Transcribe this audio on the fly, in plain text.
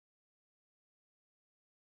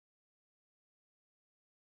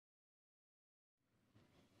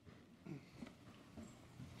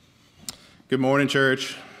Good morning,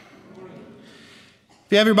 church. If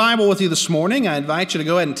you have your Bible with you this morning, I invite you to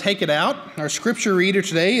go ahead and take it out. Our scripture reader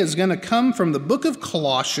today is going to come from the book of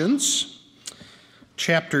Colossians,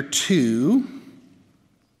 chapter 2,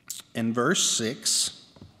 and verse 6.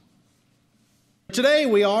 Today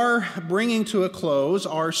we are bringing to a close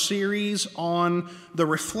our series on the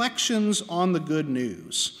reflections on the good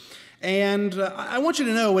news. And I want you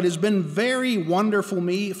to know it has been very wonderful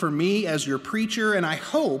for me as your preacher, and I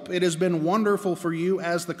hope it has been wonderful for you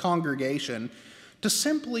as the congregation to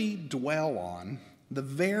simply dwell on the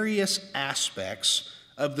various aspects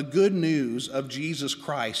of the good news of Jesus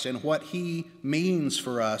Christ and what he means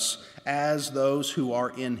for us as those who are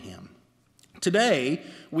in him. Today,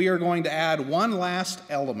 we are going to add one last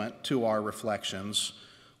element to our reflections.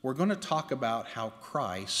 We're going to talk about how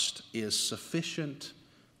Christ is sufficient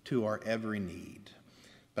to our every need.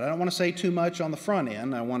 But I don't want to say too much on the front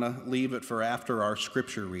end. I want to leave it for after our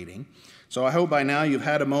scripture reading. So I hope by now you've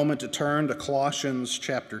had a moment to turn to Colossians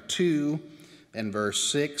chapter 2 and verse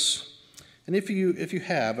 6. And if you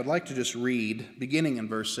have, I'd like to just read, beginning in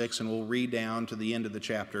verse 6, and we'll read down to the end of the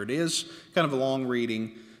chapter. It is kind of a long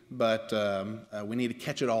reading, but we need to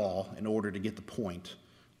catch it all in order to get the point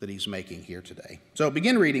that he's making here today. So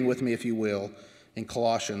begin reading with me, if you will, in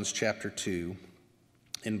Colossians chapter 2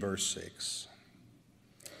 in verse 6.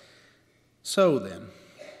 So then,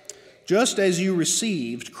 just as you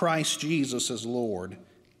received Christ Jesus as Lord,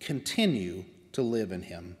 continue to live in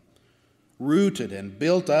him, rooted and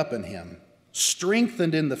built up in him,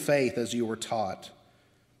 strengthened in the faith as you were taught,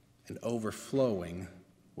 and overflowing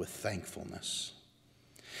with thankfulness.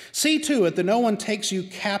 See to it that no one takes you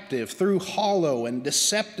captive through hollow and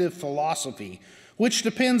deceptive philosophy, which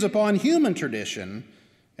depends upon human tradition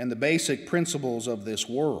and the basic principles of this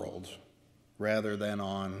world, rather than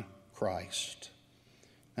on Christ.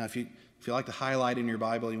 Now, if you like to highlight in your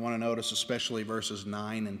Bible, you want to notice especially verses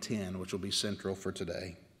 9 and 10, which will be central for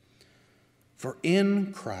today. For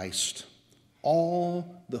in Christ,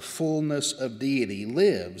 all the fullness of deity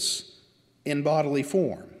lives in bodily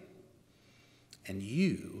form, and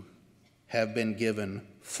you have been given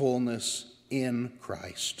fullness in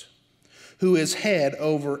Christ, who is head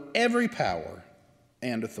over every power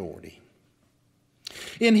and authority.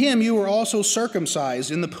 In him you were also circumcised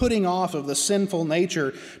in the putting off of the sinful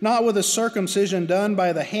nature, not with a circumcision done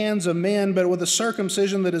by the hands of men, but with a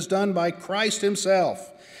circumcision that is done by Christ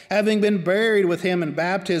himself, having been buried with him in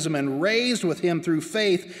baptism and raised with him through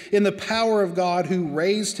faith in the power of God who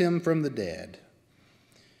raised him from the dead.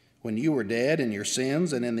 When you were dead in your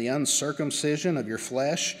sins and in the uncircumcision of your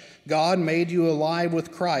flesh, God made you alive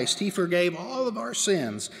with Christ. He forgave all of our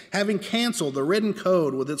sins, having canceled the written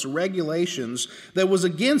code with its regulations that was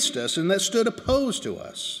against us and that stood opposed to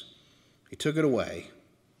us. He took it away,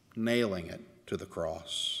 nailing it to the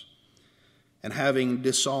cross. And having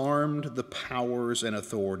disarmed the powers and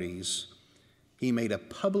authorities, he made a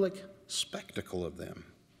public spectacle of them,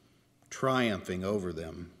 triumphing over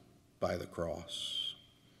them by the cross.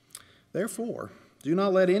 Therefore, do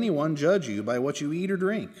not let anyone judge you by what you eat or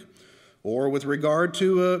drink, or with regard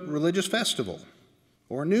to a religious festival,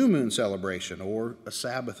 or a new moon celebration, or a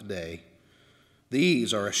Sabbath day.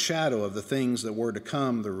 These are a shadow of the things that were to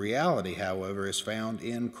come. The reality, however, is found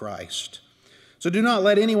in Christ. So do not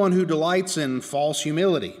let anyone who delights in false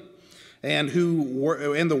humility and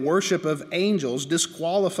who in the worship of angels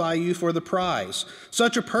disqualify you for the prize.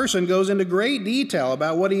 Such a person goes into great detail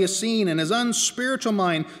about what he has seen, and his unspiritual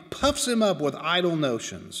mind puffs him up with idle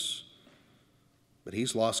notions. But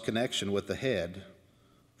he's lost connection with the head,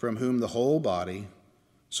 from whom the whole body,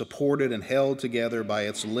 supported and held together by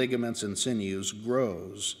its ligaments and sinews,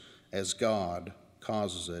 grows as God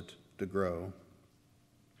causes it to grow.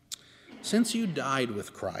 Since you died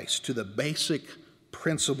with Christ to the basic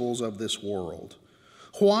principles of this world,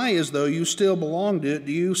 why, as though you still belong to it,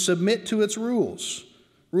 do you submit to its rules?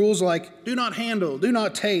 Rules like do not handle, do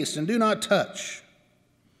not taste, and do not touch.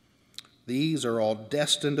 These are all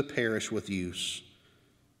destined to perish with use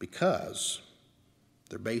because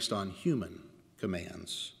they're based on human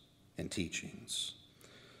commands and teachings.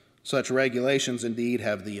 Such regulations indeed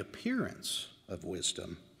have the appearance of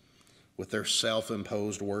wisdom, with their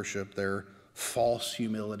self-imposed worship, their false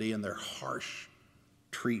humility, and their harsh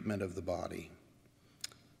treatment of the body.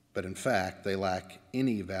 But in fact, they lack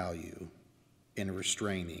any value in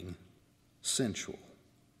restraining sensual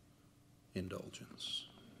indulgence.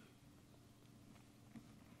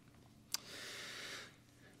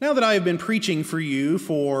 Now that I have been preaching for you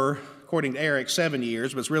for, according to Eric, 7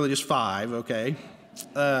 years, but it's really just 5, okay?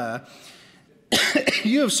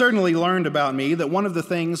 You have certainly learned about me that one of the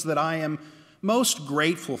things that I am most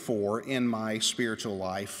grateful for in my spiritual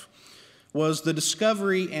life was the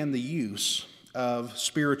discovery and the use of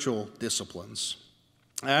spiritual disciplines.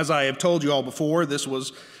 As I have told you all before, this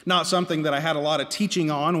was not something that I had a lot of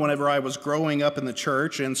teaching on whenever I was growing up in the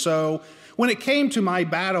church, and so when it came to my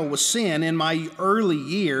battle with sin in my early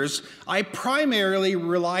years, I primarily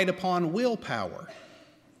relied upon willpower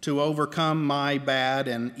to overcome my bad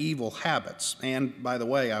and evil habits. And by the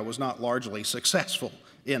way, I was not largely successful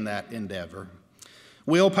in that endeavor.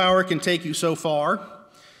 Willpower can take you so far.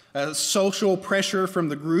 Social pressure from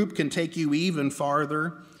the group can take you even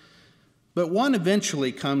farther. But one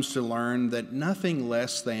eventually comes to learn that nothing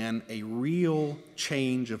less than a real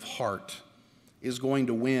change of heart is going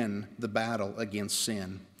to win the battle against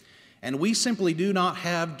sin. And we simply do not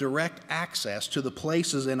have direct access to the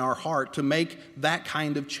places in our heart to make that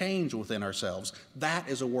kind of change within ourselves. That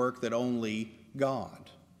is a work that only God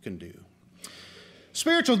can do.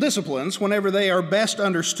 Spiritual disciplines, whenever they are best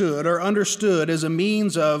understood, are understood as a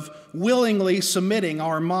means of willingly submitting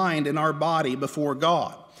our mind and our body before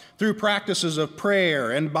God through practices of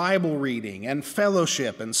prayer and Bible reading and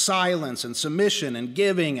fellowship and silence and submission and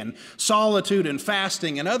giving and solitude and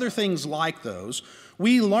fasting and other things like those.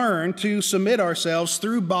 We learn to submit ourselves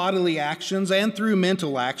through bodily actions and through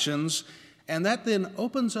mental actions, and that then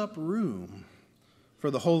opens up room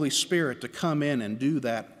for the Holy Spirit to come in and do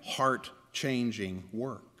that heart-changing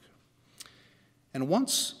work. And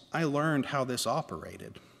once I learned how this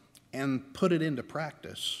operated and put it into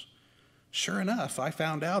practice, sure enough, I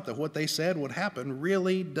found out that what they said would happen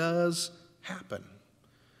really does happen.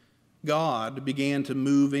 God began to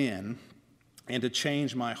move in and to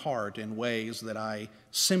change my heart in ways that I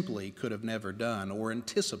simply could have never done or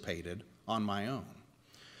anticipated on my own.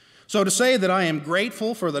 So to say that I am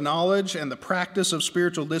grateful for the knowledge and the practice of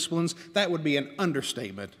spiritual disciplines, that would be an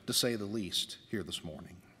understatement, to say the least, here this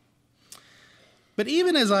morning. But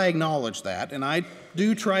even as I acknowledge that, and I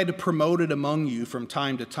do try to promote it among you from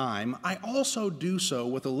time to time, I also do so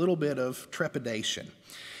with a little bit of trepidation.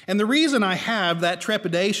 And the reason I have that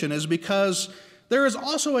trepidation is because there is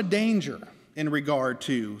also a danger in regard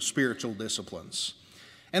to spiritual disciplines.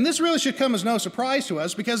 And this really should come as no surprise to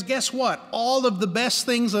us, because guess what? All of the best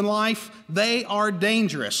things in life, they are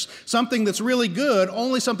dangerous. Something that's really good,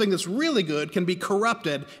 only something that's really good can be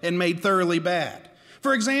corrupted and made thoroughly bad.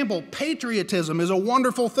 For example, patriotism is a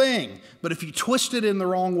wonderful thing, but if you twist it in the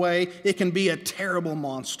wrong way, it can be a terrible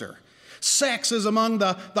monster. Sex is among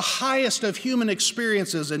the highest of human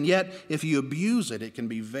experiences, and yet if you abuse it, it can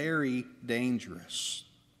be very dangerous.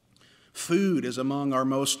 Food is among our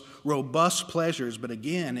most robust pleasures, but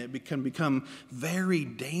again, it can become very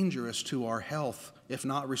dangerous to our health if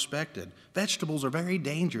not respected. Vegetables are very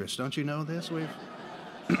dangerous. Don't you know this?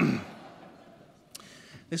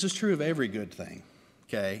 This is true of every good thing,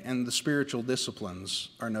 okay? And the spiritual disciplines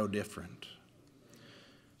are no different.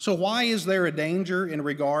 So why is there a danger in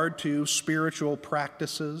regard to spiritual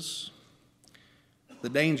practices? The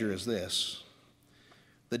danger is this.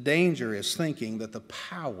 The danger is thinking that the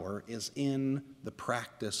power is in the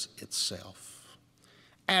practice itself,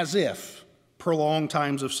 as if prolonged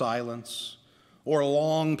times of silence or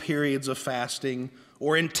long periods of fasting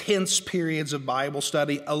or intense periods of Bible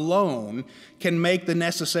study alone can make the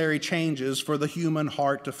necessary changes for the human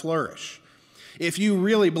heart to flourish. If you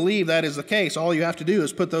really believe that is the case, all you have to do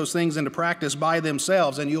is put those things into practice by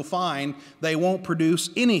themselves, and you'll find they won't produce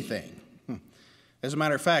anything. As a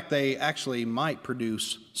matter of fact, they actually might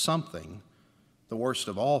produce something. The worst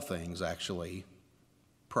of all things, actually,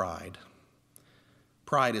 pride.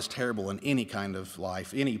 Pride is terrible in any kind of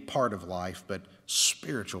life, any part of life, but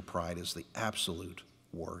spiritual pride is the absolute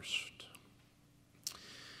worst.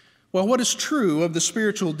 Well, what is true of the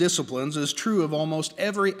spiritual disciplines is true of almost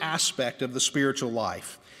every aspect of the spiritual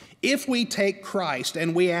life. If we take Christ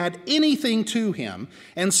and we add anything to him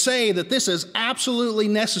and say that this is absolutely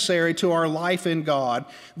necessary to our life in God,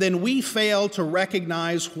 then we fail to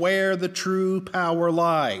recognize where the true power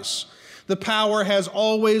lies. The power has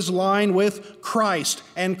always lain with Christ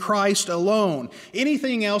and Christ alone.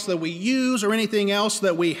 Anything else that we use or anything else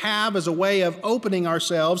that we have as a way of opening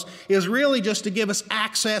ourselves is really just to give us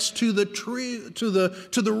access to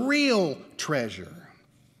the real treasure.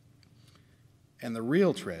 And the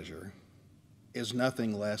real treasure is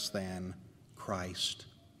nothing less than Christ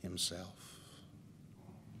himself.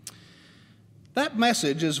 That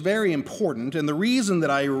message is very important, and the reason that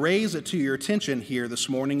I raise it to your attention here this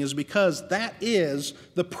morning is because that is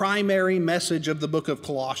the primary message of the book of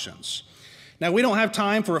Colossians. Now, we don't have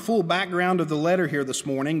time for a full background of the letter here this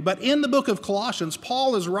morning, but in the book of Colossians,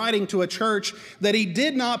 Paul is writing to a church that he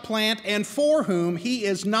did not plant and for whom he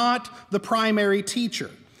is not the primary teacher.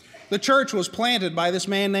 The church was planted by this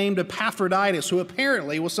man named Epaphroditus, who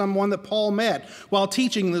apparently was someone that Paul met while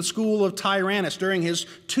teaching the school of Tyrannus during his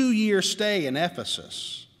 2-year stay in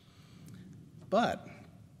Ephesus. But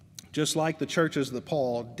just like the churches that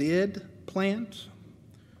Paul did plant,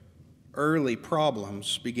 early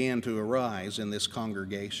problems began to arise in this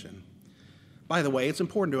congregation. By the way, it's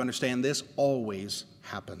important to understand this always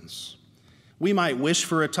happens. We might wish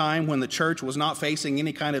for a time when the church was not facing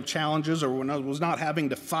any kind of challenges or was not having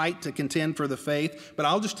to fight to contend for the faith, but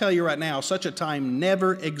I'll just tell you right now, such a time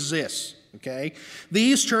never exists, okay?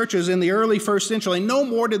 These churches in the early first century, no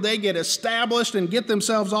more did they get established and get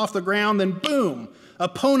themselves off the ground than boom,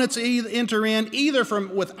 opponents enter in either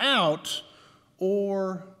from without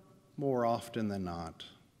or, more often than not,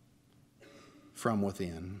 from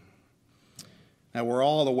within. Now, we're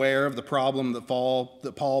all aware of the problem that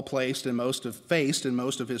Paul faced in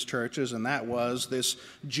most of his churches, and that was this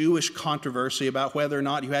Jewish controversy about whether or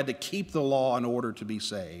not you had to keep the law in order to be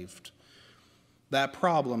saved. That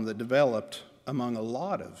problem that developed among a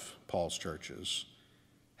lot of Paul's churches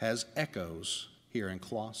has echoes here in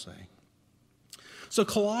Colossae. So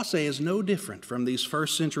Colossae is no different from these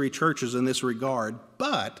first century churches in this regard,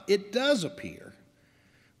 but it does appear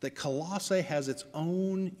that Colossae has its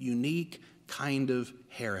own unique kind of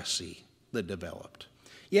heresy that developed.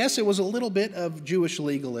 Yes, it was a little bit of Jewish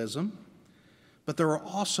legalism, but there were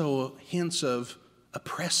also hints of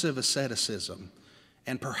oppressive asceticism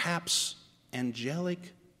and perhaps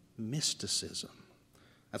angelic mysticism.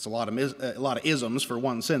 That's a lot of isms for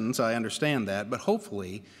one sentence, I understand that, but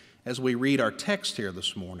hopefully, as we read our text here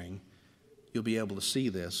this morning, you'll be able to see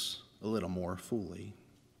this a little more fully.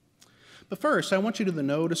 But first, I want you to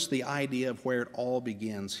notice the idea of where it all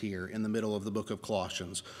begins here in the middle of the book of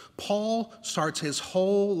Colossians. Paul starts his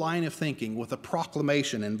whole line of thinking with a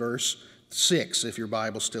proclamation in verse 6, if your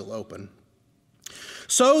Bible's still open.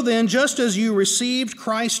 So then, just as you received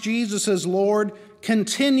Christ Jesus as Lord,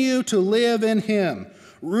 continue to live in him,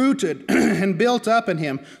 rooted and built up in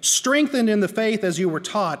him, strengthened in the faith as you were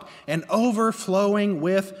taught, and overflowing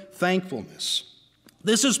with thankfulness.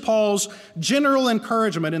 This is Paul's general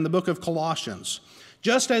encouragement in the book of Colossians.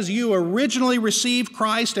 Just as you originally received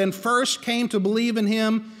Christ and first came to believe in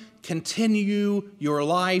him, continue your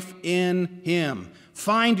life in him.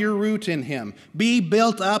 Find your root in him. Be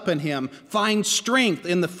built up in him. Find strength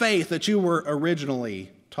in the faith that you were originally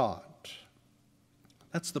taught.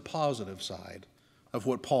 That's the positive side of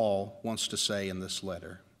what Paul wants to say in this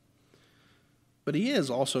letter. But he is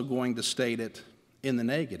also going to state it in the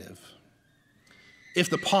negative. If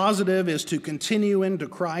the positive is to continue into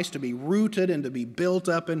Christ, to be rooted and to be built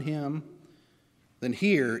up in him, then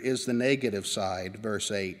here is the negative side, verse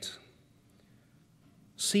 8.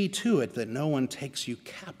 See to it that no one takes you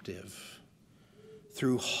captive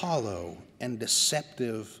through hollow and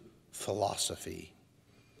deceptive philosophy,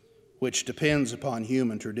 which depends upon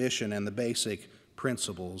human tradition and the basic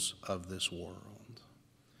principles of this world.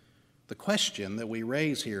 The question that we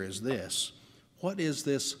raise here is this: what is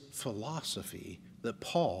this philosophy that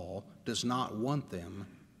Paul does not want them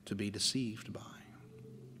to be deceived by?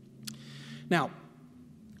 Now,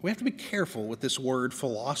 we have to be careful with this word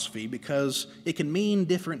philosophy because it can mean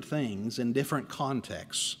different things in different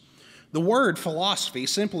contexts. The word philosophy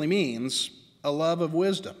simply means a love of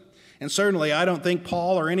wisdom. And certainly I don't think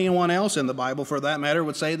Paul or anyone else in the Bible, for that matter,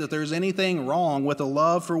 would say that there's anything wrong with a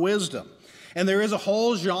love for wisdom. And there is a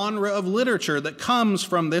whole genre of literature that comes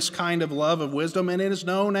from this kind of love of wisdom, and it is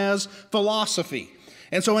known as philosophy.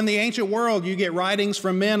 And so in the ancient world, you get writings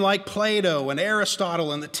from men like Plato and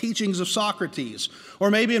Aristotle and the teachings of Socrates.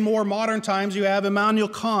 Or maybe in more modern times, you have Immanuel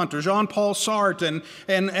Kant or Jean-Paul Sartre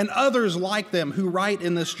and others like them who write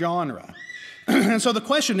in this genre. And so the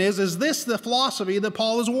question is this the philosophy that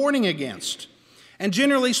Paul is warning against? And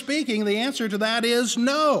generally speaking, the answer to that is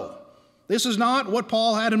no. This is not what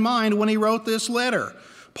Paul had in mind when he wrote this letter.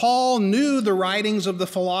 Paul knew the writings of the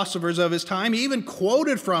philosophers of his time. He even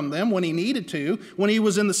quoted from them when he needed to, when he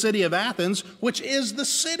was in the city of Athens, which is the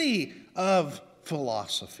city of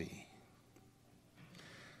philosophy.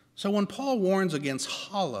 So when Paul warns against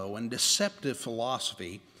hollow and deceptive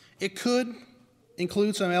philosophy, it could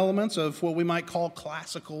include some elements of what we might call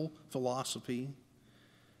classical philosophy.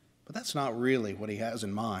 But that's not really what he has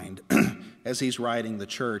in mind as he's writing the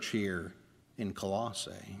church here in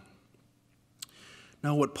Colossae.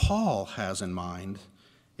 Now, what Paul has in mind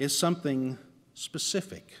is something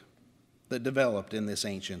specific that developed in this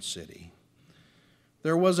ancient city.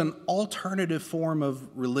 There was an alternative form of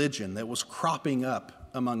religion that was cropping up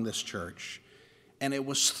among this church, and it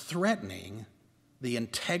was threatening the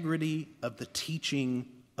integrity of the teaching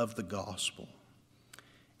of the gospel.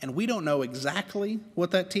 And we don't know exactly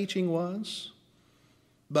what that teaching was,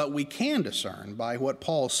 but we can discern by what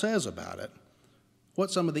Paul says about it what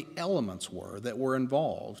some of the elements were that were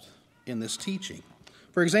involved in this teaching.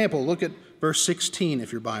 For example, look at verse 16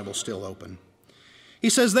 if your Bible's still open. He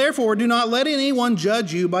says, "Therefore, do not let anyone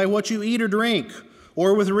judge you by what you eat or drink,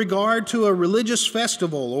 or with regard to a religious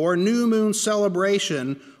festival, or new moon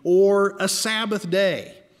celebration, or a Sabbath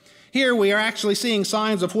day." Here we are actually seeing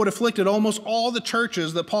signs of what afflicted almost all the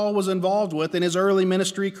churches that Paul was involved with in his early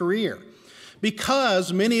ministry career.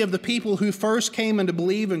 Because many of the people who first came in to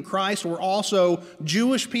believe in Christ were also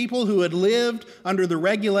Jewish people who had lived under the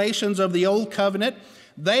regulations of the Old Covenant,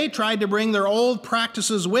 they tried to bring their old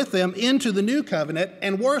practices with them into the New Covenant,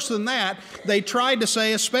 and worse than that, they tried to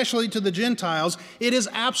say, especially to the Gentiles, it is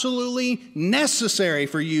absolutely necessary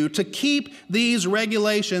for you to keep these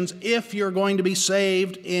regulations if you're going to be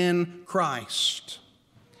saved in Christ.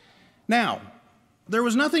 Now, there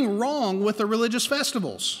was nothing wrong with the religious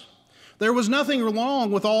festivals. There was nothing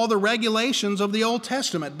wrong with all the regulations of the Old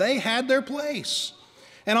Testament. They had their place.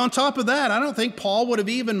 And on top of that, I don't think Paul would have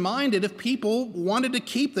even minded if people wanted to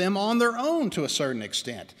keep them on their own to a certain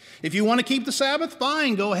extent. If you want to keep the Sabbath,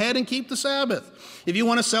 fine, go ahead and keep the Sabbath. If you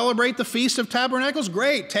want to celebrate the Feast of Tabernacles,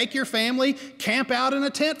 great. Take your family, camp out in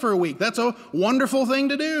a tent for a week. That's a wonderful thing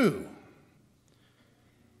to do.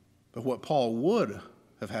 But what Paul would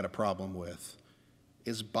have had a problem with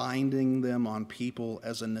is binding them on people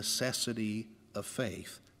as a necessity of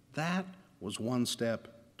faith. That was one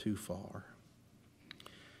step too far.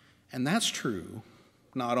 And that's true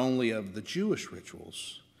not only of the Jewish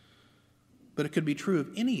rituals, but it could be true of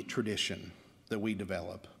any tradition that we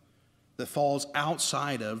develop that falls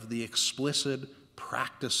outside of the explicit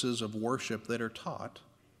practices of worship that are taught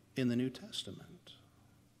in the New Testament.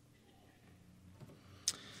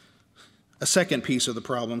 A second piece of the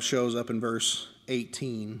problem shows up in verse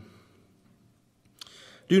 18.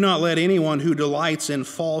 "Do not let anyone who delights in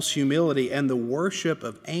false humility and the worship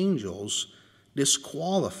of angels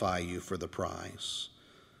disqualify you for the prize.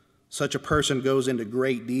 Such a person goes into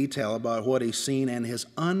great detail about what he's seen, and his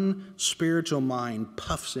unspiritual mind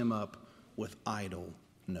puffs him up with idle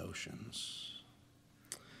notions."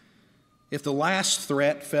 If the last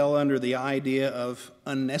threat fell under the idea of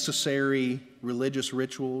unnecessary religious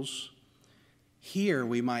rituals, here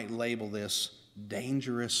we might label this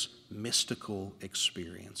dangerous mystical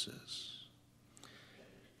experiences.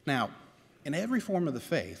 Now, in every form of the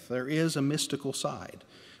faith, there is a mystical side.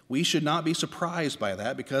 We should not be surprised by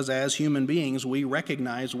that because as human beings, we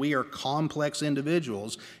recognize we are complex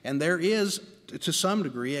individuals, and there is, to some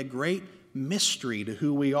degree, a great mystery to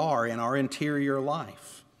who we are in our interior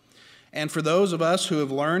life. And for those of us who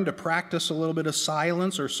have learned to practice a little bit of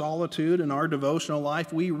silence or solitude in our devotional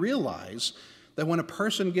life, we realize that when a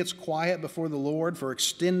person gets quiet before the Lord for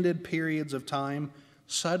extended periods of time,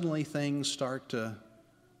 suddenly things start to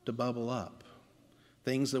bubble up.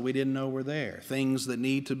 Things that we didn't know were there. Things that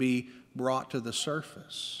need to be brought to the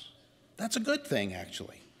surface. That's a good thing,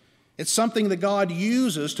 actually. It's something that God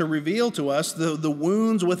uses to reveal to us the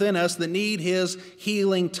wounds within us that need His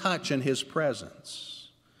healing touch and His presence.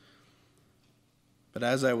 But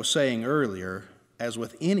as I was saying earlier, as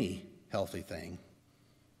with any healthy thing,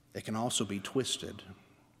 it can also be twisted.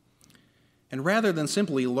 And rather than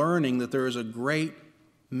simply learning that there is a great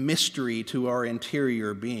mystery to our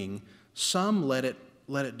interior being, some let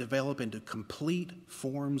it develop into complete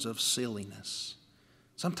forms of silliness.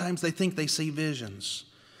 Sometimes they think they see visions.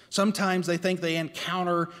 Sometimes they think they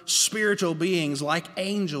encounter spiritual beings like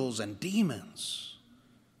angels and demons.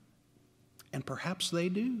 And perhaps they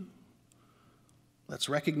do. Let's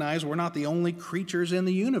recognize we're not the only creatures in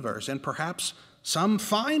the universe, and perhaps some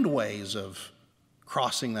find ways of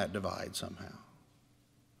crossing that divide somehow.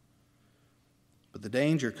 But the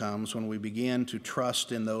danger comes when we begin to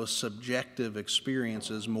trust in those subjective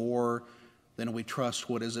experiences more than we trust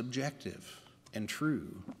what is objective and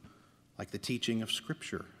true, like the teaching of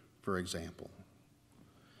Scripture, for example.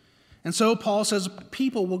 And so Paul says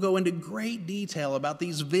people will go into great detail about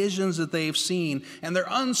these visions that they've seen, and their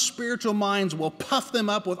unspiritual minds will puff them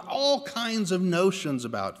up with all kinds of notions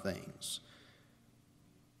about things.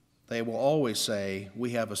 They will always say,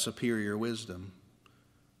 we have a superior wisdom.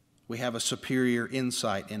 We have a superior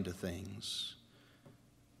insight into things.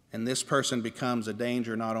 And this person becomes a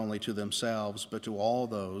danger not only to themselves, but to all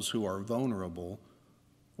those who are vulnerable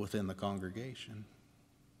within the congregation.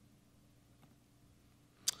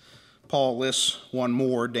 Paul lists one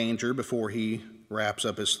more danger before he wraps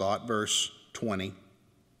up his thought, verse 20.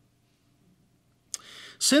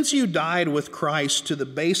 "Since you died with Christ to the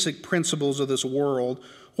basic principles of this world,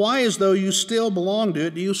 why, as though you still belong to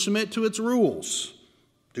it, do you submit to its rules?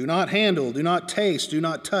 Do not handle, do not taste, do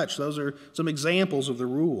not touch. Those are some examples of the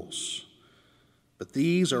rules. But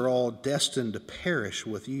these are all destined to perish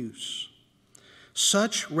with use.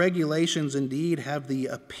 Such regulations indeed have the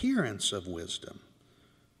appearance of wisdom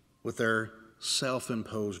with their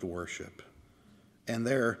self-imposed worship and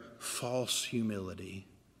their false humility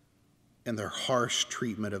and their harsh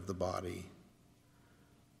treatment of the body.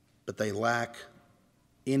 But they lack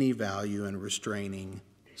any value in restraining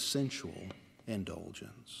sensual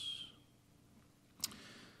indulgence.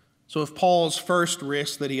 So if Paul's first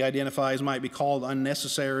risk that he identifies might be called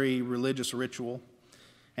unnecessary religious ritual,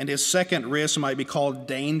 and his second risk might be called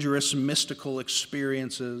dangerous mystical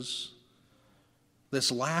experiences, this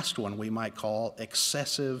last one we might call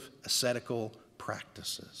excessive ascetical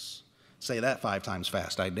practices. Say that 5 times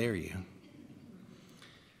fast, I dare you.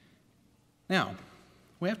 Now,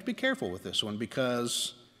 we have to be careful with this one,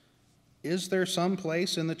 because is there some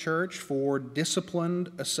place in the church for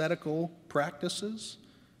disciplined ascetical practices?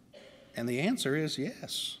 And the answer is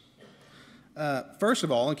yes. First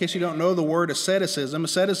of all, in case you don't know the word asceticism,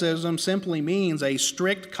 asceticism simply means a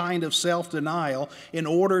strict kind of self-denial in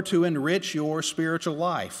order to enrich your spiritual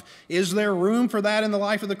life. Is there room for that in the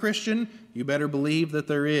life of the Christian? You better believe that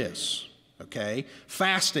there is. Okay?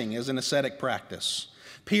 Fasting is an ascetic practice.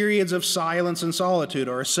 Periods of silence and solitude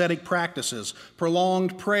are ascetic practices.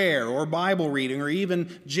 Prolonged prayer or Bible reading or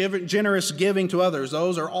even generous giving to others,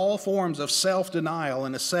 those are all forms of self-denial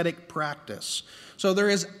and ascetic practice. So there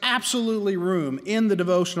is absolutely room in the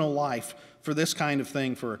devotional life for this kind of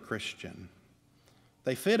thing for a Christian.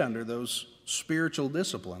 They fit under those spiritual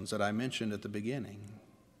disciplines that I mentioned at the beginning.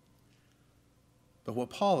 But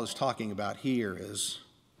what Paul is talking about here is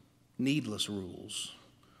needless rules.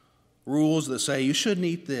 Rules that say you shouldn't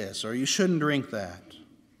eat this or you shouldn't drink that.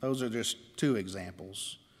 Those are just 2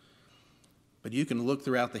 examples. But you can look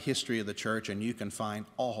throughout the history of the church and you can find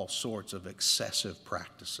all sorts of excessive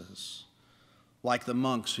practices. Like the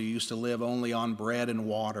monks who used to live only on bread and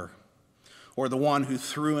water, or the one who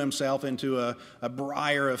threw himself into a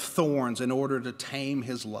briar of thorns in order to tame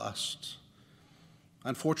his lust.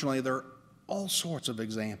 Unfortunately, there are all sorts of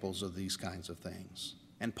examples of these kinds of things.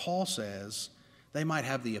 And Paul says they might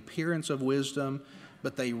have the appearance of wisdom,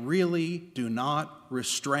 but they really do not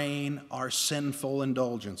restrain our sinful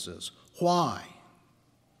indulgences. Why?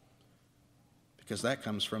 Because that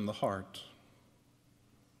comes from the heart.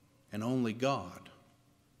 And only God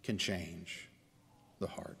can change the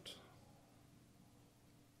heart.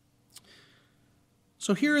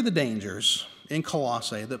 So here are the dangers in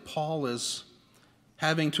Colossae that Paul is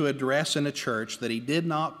having to address in a church that he did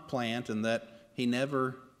not plant and that he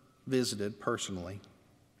never visited personally.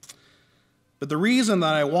 But the reason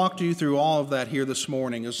that I walked you through all of that here this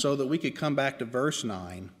morning is so that we could come back to verse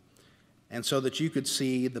 9 and so that you could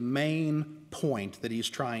see the main point that he's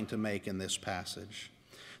trying to make in this passage.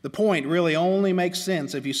 The point really only makes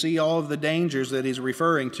sense if you see all of the dangers that he's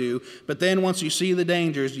referring to, but then once you see the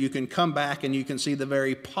dangers, you can come back and you can see the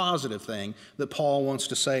very positive thing that Paul wants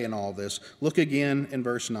to say in all this. Look again in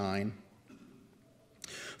verse 9.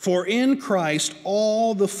 For in Christ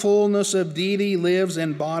all the fullness of deity lives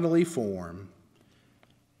in bodily form,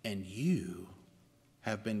 and you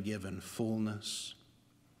have been given fullness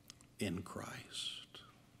in Christ.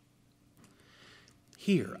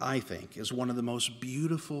 Here, I think, is one of the most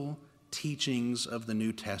beautiful teachings of the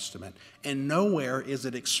New Testament, and nowhere is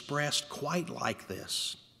it expressed quite like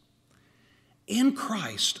this. In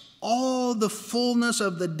Christ, all the fullness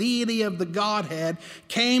of the deity of the Godhead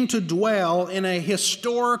came to dwell in a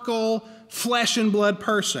historical flesh and blood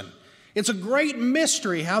person. It's a great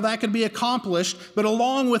mystery how that could be accomplished, but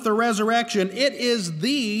along with the resurrection, it is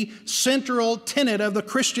the central tenet of the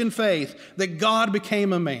Christian faith that God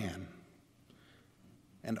became a man.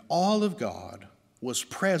 And all of God was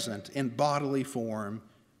present in bodily form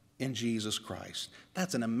in Jesus Christ.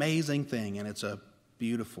 That's an amazing thing, and it's a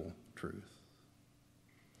beautiful truth.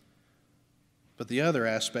 But the other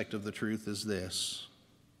aspect of the truth is this.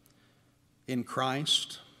 In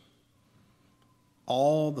Christ,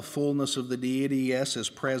 all the fullness of the deity, yes, is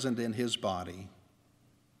present in his body.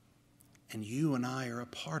 And you and I are a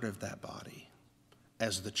part of that body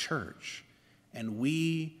as the church. And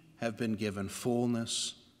we have been given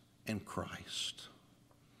fullness in Christ.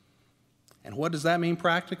 And what does that mean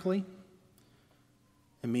practically?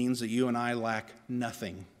 It means that you and I lack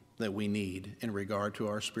nothing that we need in regard to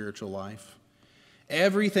our spiritual life.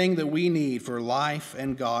 Everything that we need for life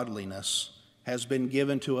and godliness has been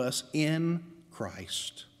given to us in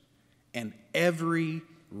Christ, and every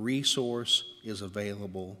resource is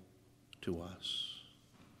available to us.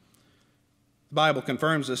 The Bible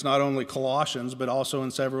confirms this not only in Colossians, but also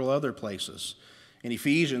in several other places. In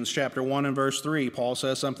Ephesians chapter 1 and verse 3, Paul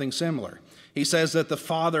says something similar. He says that the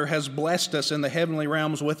Father has blessed us in the heavenly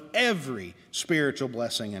realms with every spiritual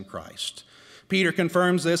blessing in Christ. Peter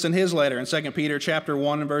confirms this in his letter in 2 Peter chapter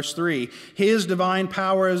 1 and verse 3. His divine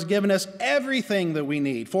power has given us everything that we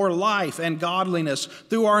need for life and godliness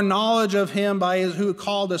through our knowledge of him who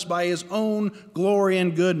called us by his own glory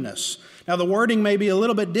and goodness. Now, the wording may be a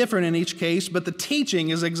little bit different in each case, but the teaching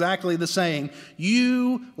is exactly the same.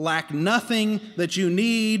 You lack nothing that you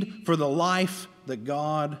need for the life that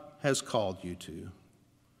God has called you to.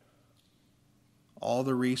 All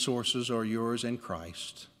the resources are yours in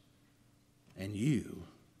Christ, and you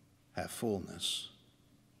have fullness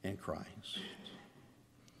in Christ.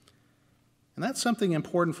 And that's something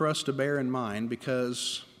important for us to bear in mind,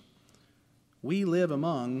 because we live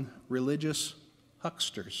among religious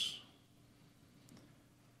hucksters.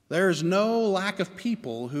 There is no lack of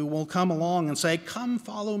people who will come along and say, "Come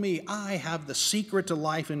follow me, I have the secret to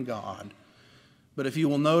life in God." But if you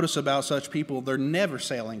will notice about such people, they're never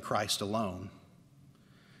sailing Christ alone.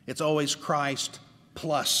 It's always Christ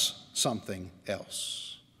plus something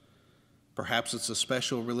else. Perhaps it's a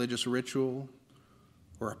special religious ritual,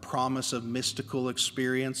 or a promise of mystical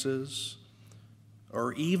experiences,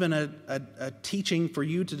 or even a teaching for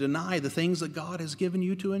you to deny the things that God has given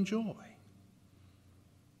you to enjoy.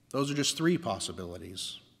 Those are just 3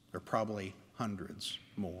 possibilities. There are probably hundreds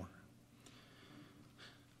more.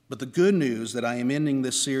 But the good news that I am ending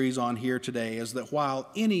this series on here today is that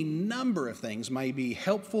while any number of things may be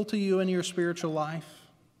helpful to you in your spiritual life,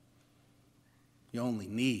 you only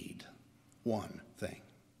need one thing.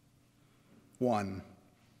 One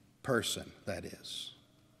person, that is.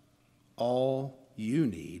 All you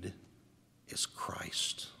need is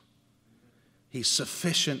Christ. He's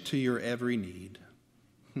sufficient to your every need.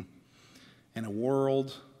 In a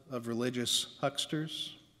world of religious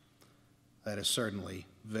hucksters, that is certainly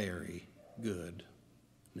very good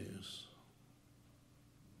news.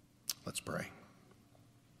 Let's pray.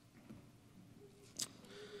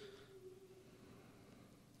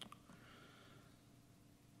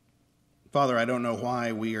 Father, I don't know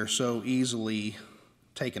why we are so easily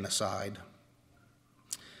taken aside.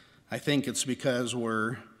 I think it's because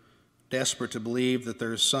we're desperate to believe that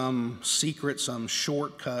there's some secret, some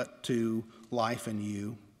shortcut to life in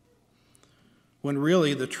you, when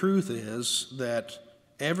really the truth is that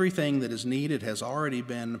everything that is needed has already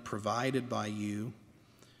been provided by you.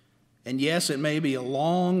 And yes, it may be a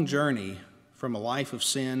long journey from a life of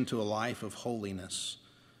sin to a life of holiness,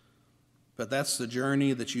 but that's the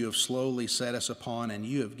journey that you have slowly set us upon, and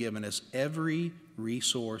you have given us every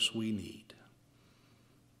resource we need.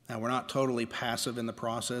 Now, we're not totally passive in the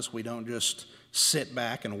process. We don't just sit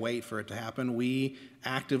back and wait for it to happen. We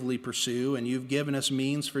actively pursue, and you've given us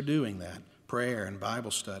means for doing that. Prayer and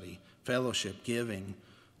Bible study, fellowship, giving,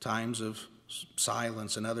 times of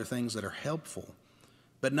silence, and other things that are helpful.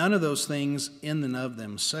 But none of those things in and of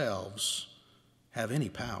themselves have any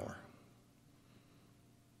power.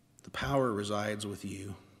 The power resides with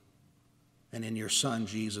you and in your Son,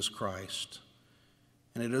 Jesus Christ.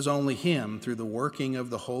 And it is only him, through the working of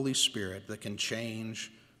the Holy Spirit, that can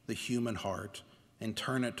change the human heart and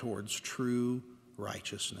turn it towards true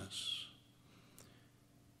righteousness.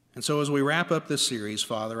 And so as we wrap up this series,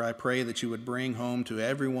 Father, I pray that you would bring home to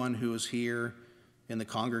everyone who is here in the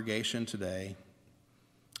congregation today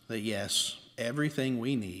that yes, everything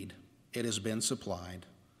we need, it has been supplied.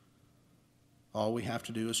 All we have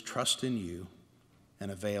to do is trust in you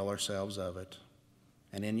and avail ourselves of it.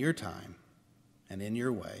 And in your time and in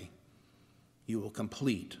your way, you will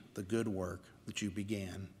complete the good work that you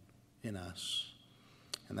began in us.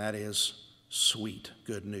 And that is sweet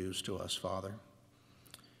good news to us, Father.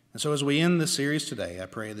 And so as we end this series today, I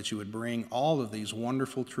pray that you would bring all of these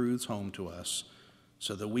wonderful truths home to us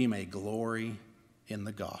so that we may glory in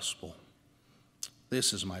the gospel.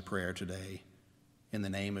 This is my prayer today, in the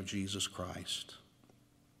name of Jesus Christ.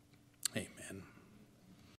 Amen.